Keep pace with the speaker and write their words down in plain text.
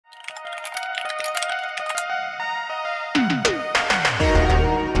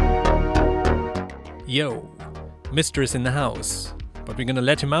Yo, MiSTer is in the house, but we're gonna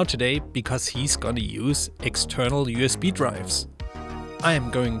let him out today because he's gonna use external USB drives. I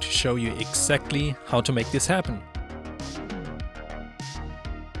am going to show you exactly how to make this happen.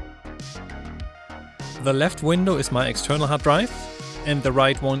 The left window is my external hard drive and the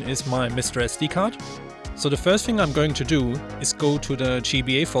right one is my MiSTer SD card. So the first thing I'm going to do is go to the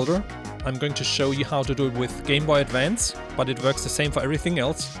GBA folder. I'm going to show you how to do it with Game Boy Advance, but it works the same for everything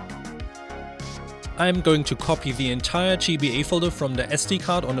else. I'm going to copy the entire GBA folder from the SD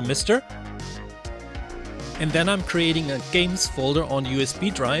card on the MiSTer. And then I'm creating a games folder on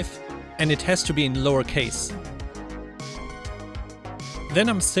USB drive, and it has to be in lowercase. Then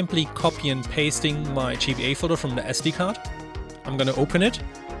I'm simply copy and pasting my GBA folder from the SD card. I'm gonna open it.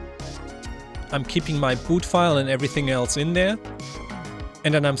 I'm keeping my boot file and everything else in there.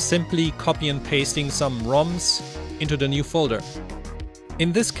 And then I'm simply copy and pasting some ROMs into the new folder.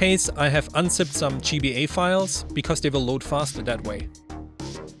 In this case, I have unzipped some GBA files because they will load faster that way.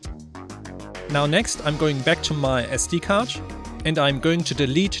 Now next, I'm going back to my SD card and I'm going to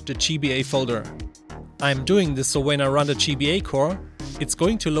delete the GBA folder. I'm doing this so when I run the GBA core, it's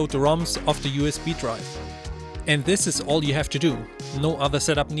going to load the ROMs off the USB drive. And this is all you have to do, no other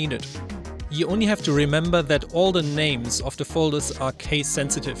setup needed. You only have to remember that all the names of the folders are case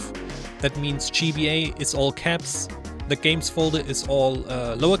sensitive. That means GBA is all caps, the games folder is all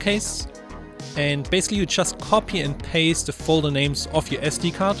lowercase, and basically you just copy and paste the folder names off your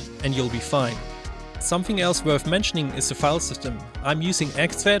SD card and you'll be fine. Something else worth mentioning is the file system. I'm using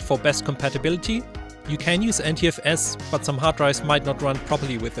exFat for best compatibility. You can use NTFS, but some hard drives might not run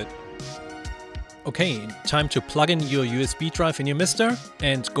properly with it. Okay, time to plug in your USB drive in your MiSTer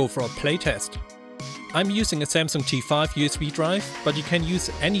and go for a playtest. I'm using a Samsung T5 USB drive, but you can use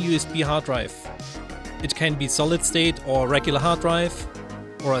any USB hard drive. It can be solid state or regular hard drive,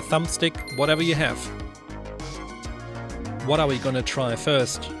 or a thumbstick, whatever you have. What are we gonna try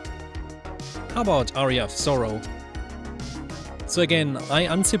first? How about Aria of Sorrow? So again, I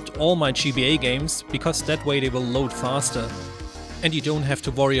unzipped all my GBA games because that way they will load faster. And you don't have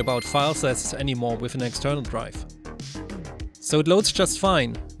to worry about file sizes anymore with an external drive. So it loads just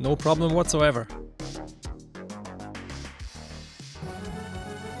fine, no problem whatsoever.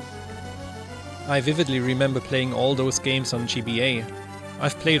 I vividly remember playing all those games on GBA.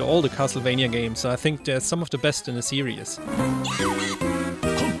 I've played all the Castlevania games, so I think they're some of the best in the series.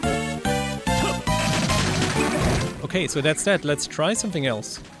 Okay, so that's that, let's try something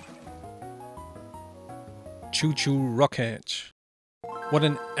else. Chu Chu Rocket. What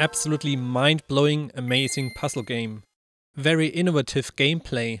an absolutely mind-blowing, amazing puzzle game. Very innovative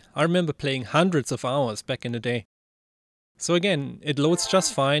gameplay. I remember playing hundreds of hours back in the day. So again, it loads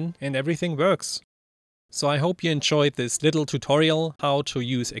just fine and everything works. So I hope you enjoyed this little tutorial how to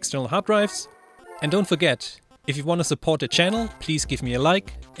use external hard drives. And don't forget, if you want to support the channel, please give me a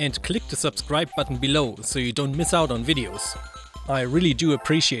like and click the subscribe button below so you don't miss out on videos. I really do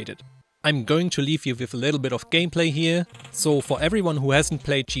appreciate it. I'm going to leave you with a little bit of gameplay here, so for everyone who hasn't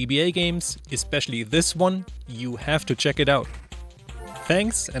played GBA games, especially this one, you have to check it out.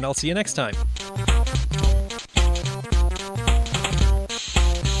 Thanks, and I'll see you next time.